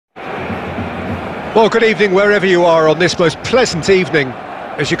Well, good evening wherever you are on this most pleasant evening.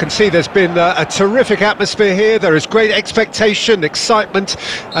 As you can see, there's been a terrific atmosphere here. There is great expectation, excitement,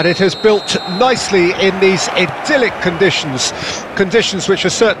 and it has built nicely in these idyllic conditions. Conditions which are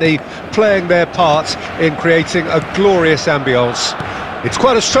certainly playing their part in creating a glorious ambience. It's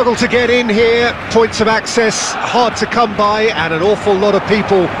quite a struggle to get in here, points of access hard to come by, and an awful lot of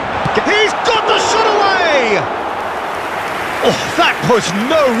people. He's got the shot away! Oh, that was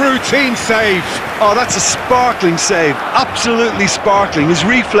no routine save. Oh, that's a sparkling save. Absolutely sparkling. His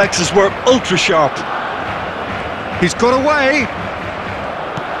reflexes were ultra sharp. He's got away.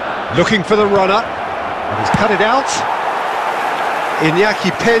 Looking for the runner. And he's cut it out. Iñaki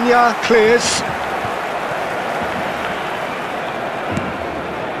Peña clears.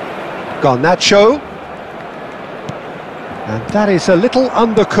 Garnacho. And that is a little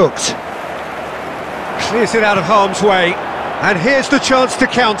undercooked. Clears it out of harm's way. And here's the chance to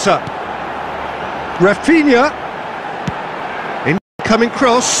counter. Rafinha. Incoming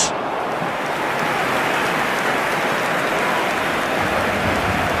cross.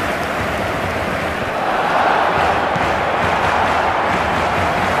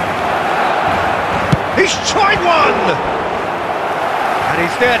 He's tried one! And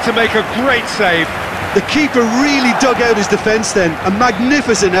he's there to make a great save. The keeper really dug out his defence then. A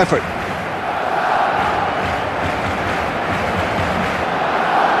magnificent effort.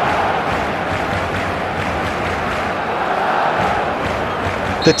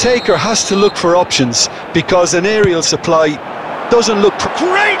 The taker has to look for options because an aerial supply doesn't look...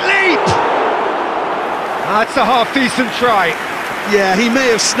 Great leap! That's a half-decent try. Yeah, he may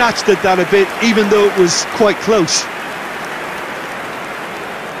have snatched at that a bit, even though it was quite close.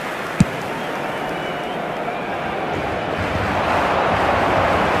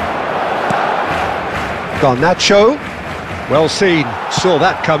 Garnacho. Well seen. Saw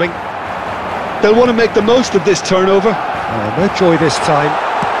that coming. They'll want to make the most of this turnover. No joy this time.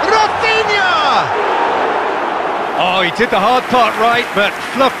 Rafinha! Oh, he did the hard part right, but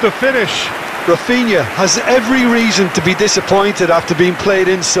fluffed the finish. Rafinha has every reason to be disappointed after being played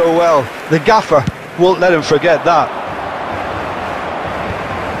in so well. The gaffer won't let him forget that.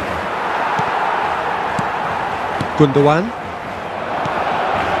 Gundogan.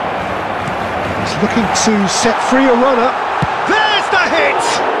 He's looking to set free a runner. There's the hit!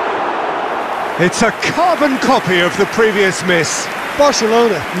 It's a carbon copy of the previous miss.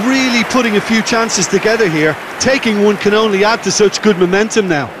 Barcelona really putting a few chances together here. Taking one can only add to such good momentum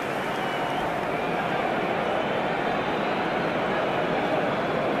now.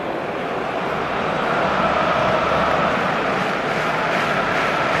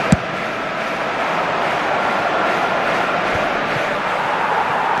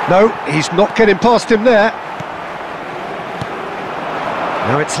 No, he's not getting past him there.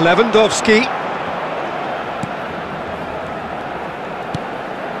 Now it's Lewandowski.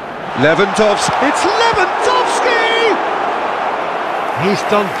 It's Lewandowski! He's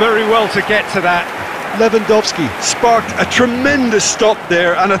done very well to get to that. Lewandowski sparked a tremendous stop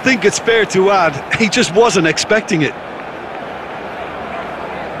there, and I think it's fair to add, he just wasn't expecting it.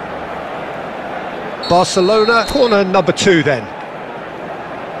 Barcelona, corner number 2 then.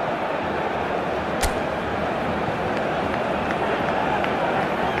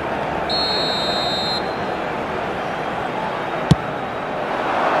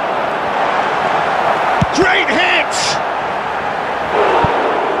 Great hit!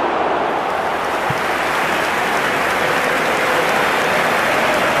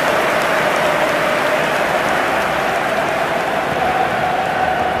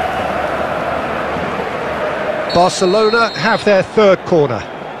 Barcelona have their third corner.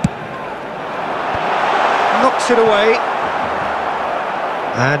 Knocks it away.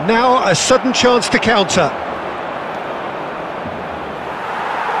 And now a sudden chance to counter.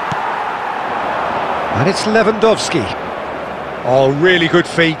 And it's Lewandowski. Oh, really good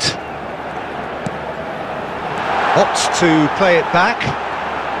feet. Opts to play it back.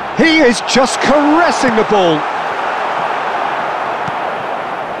 He is just caressing the ball.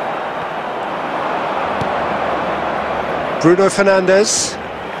 Bruno Fernandes.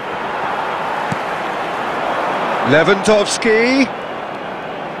 Lewandowski.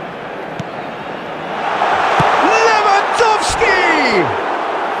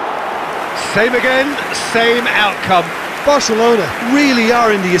 Same again, same outcome. Barcelona really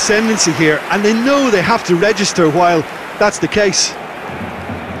are in the ascendancy here, and they know they have to register while that's the case.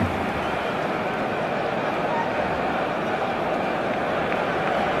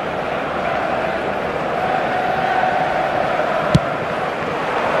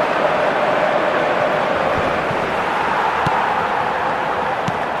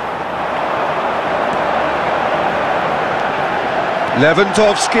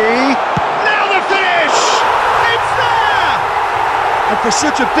 Lewandowski. Now the finish! It's there! And for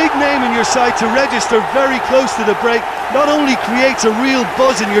such a big name in your side to register very close to the break, not only creates a real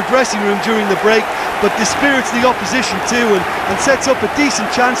buzz in your dressing room during the break, but dispirits the opposition too, and sets up a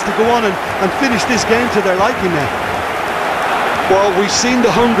decent chance to go on and finish this game to their liking now. Well, we've seen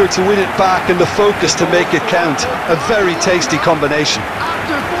the hunger to win it back and the focus to make it count. A very tasty combination.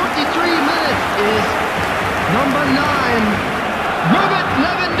 After 43 minutes is number 9, Robert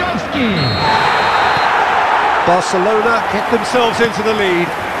Lewandowski. Barcelona get themselves into the lead.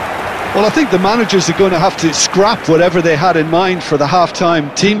 Well, I think the managers are going to have to scrap whatever they had in mind for the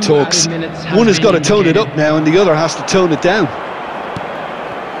half-time team talks. One has got to tone it up now and the other has to tone it down.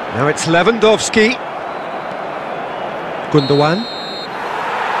 Now it's Lewandowski. Gundogan.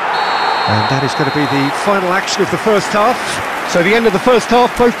 And that is going to be the final action of the first half. So the end of the first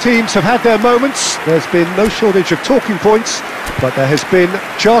half, both teams have had their moments. There's been no shortage of talking points, but there has been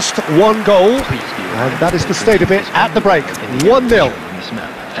just one goal, and that is the state of it at the break. 1-0.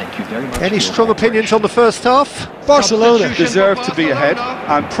 Any strong opinions on the first half? Barcelona deserve to be ahead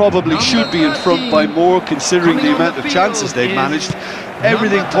and probably should be in front by more considering the amount of chances they've managed.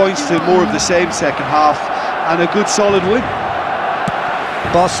 Everything points to more of the same second half and a good solid win.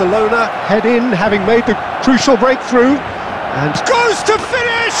 Barcelona head in, having made the crucial breakthrough, and goes to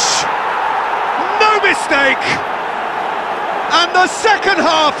finish! No mistake! And the second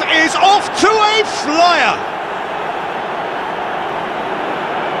half is off to a flyer!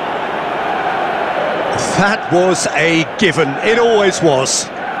 That was a given, it always was.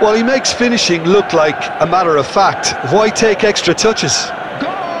 Well, he makes finishing look like a matter of fact. Why take extra touches?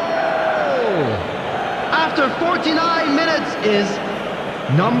 Goal! After 49 minutes is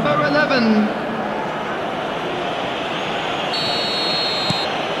number 11.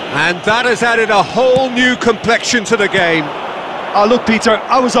 And that has added a whole new complexion to the game. Oh, look, Peter,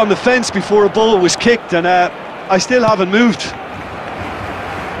 I was on the fence before a ball was kicked and I still haven't moved.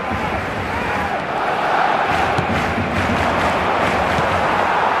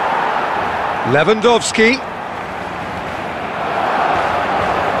 Lewandowski.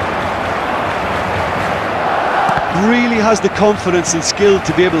 Really has the confidence and skill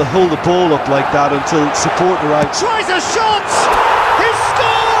to be able to hold the ball up like that until support arrives. Tries a shot! He's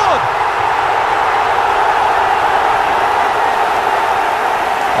scored!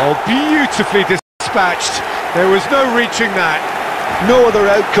 Oh, beautifully dispatched. There was no reaching that. No other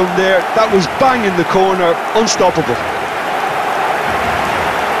outcome there. That was bang in the corner, unstoppable.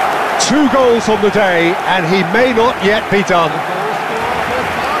 2 goals on the day, and he may not yet be done.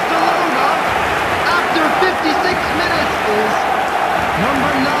 Barcelona, after 56 minutes, is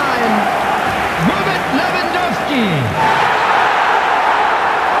number 9, Robert Lewandowski.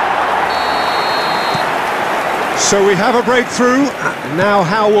 So we have a breakthrough. Now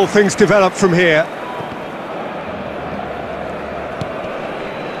how will things develop from here?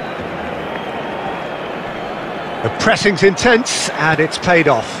 The pressing's intense, and it's paid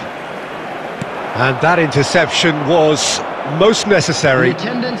off. And that interception was most necessary. The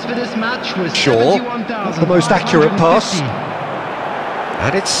attendance for this match was Sure, not the most accurate pass.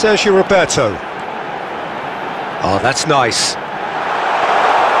 And it's Sergio Roberto. Oh, that's nice.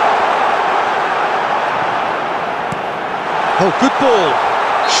 Oh, good ball.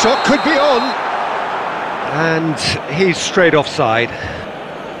 Shot could be on. And he's straight offside.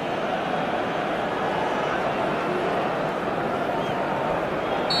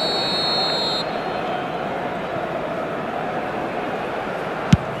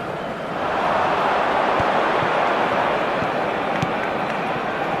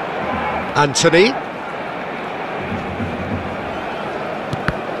 Anthony.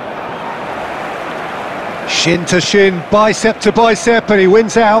 Shin to shin, bicep to bicep, and he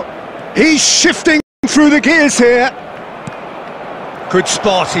wins out. He's shifting through the gears here. Good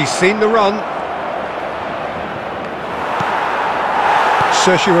spot, he's seen the run.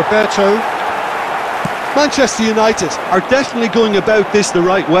 Sergio Roberto. Manchester United are definitely going about this the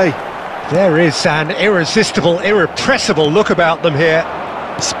right way. There is an irresistible, irrepressible look about them here.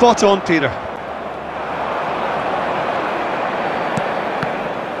 Spot on, Peter.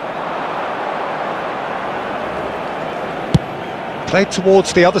 Played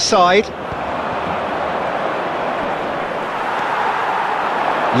towards the other side.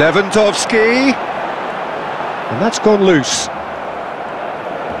 Lewandowski. And that's gone loose.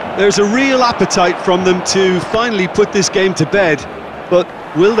 There's a real appetite from them to finally put this game to bed, but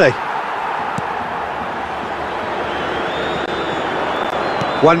will they?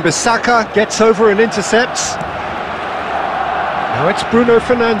 Wan-Bissaka gets over and intercepts. Now it's Bruno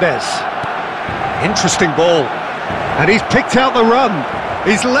Fernandes. Interesting ball. And he's picked out the run.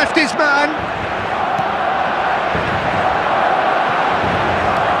 He's left his man.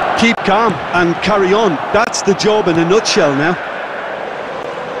 Keep calm and carry on. That's the job in a nutshell now.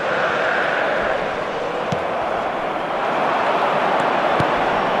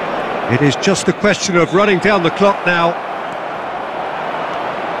 It is just a question of running down the clock now.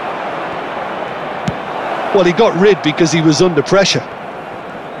 Well, he got rid because he was under pressure.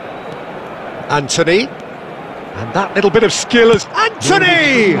 Anthony. And that little bit of skill is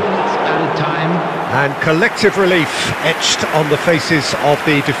Anthony! Added time. And collective relief etched on the faces of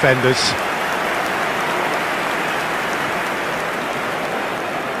the defenders.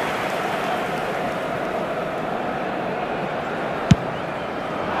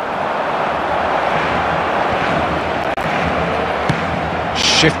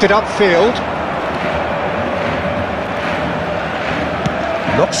 Shifted upfield.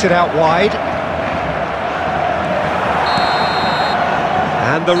 Knocks it out wide.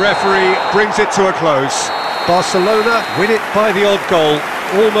 And the referee brings it to a close. Barcelona win it by the odd goal.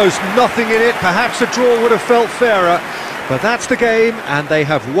 Almost nothing in it. Perhaps a draw would have felt fairer. But that's the game, and they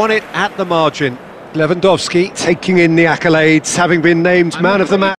have won it at the margin. Lewandowski taking in the accolades, having been named man of the match.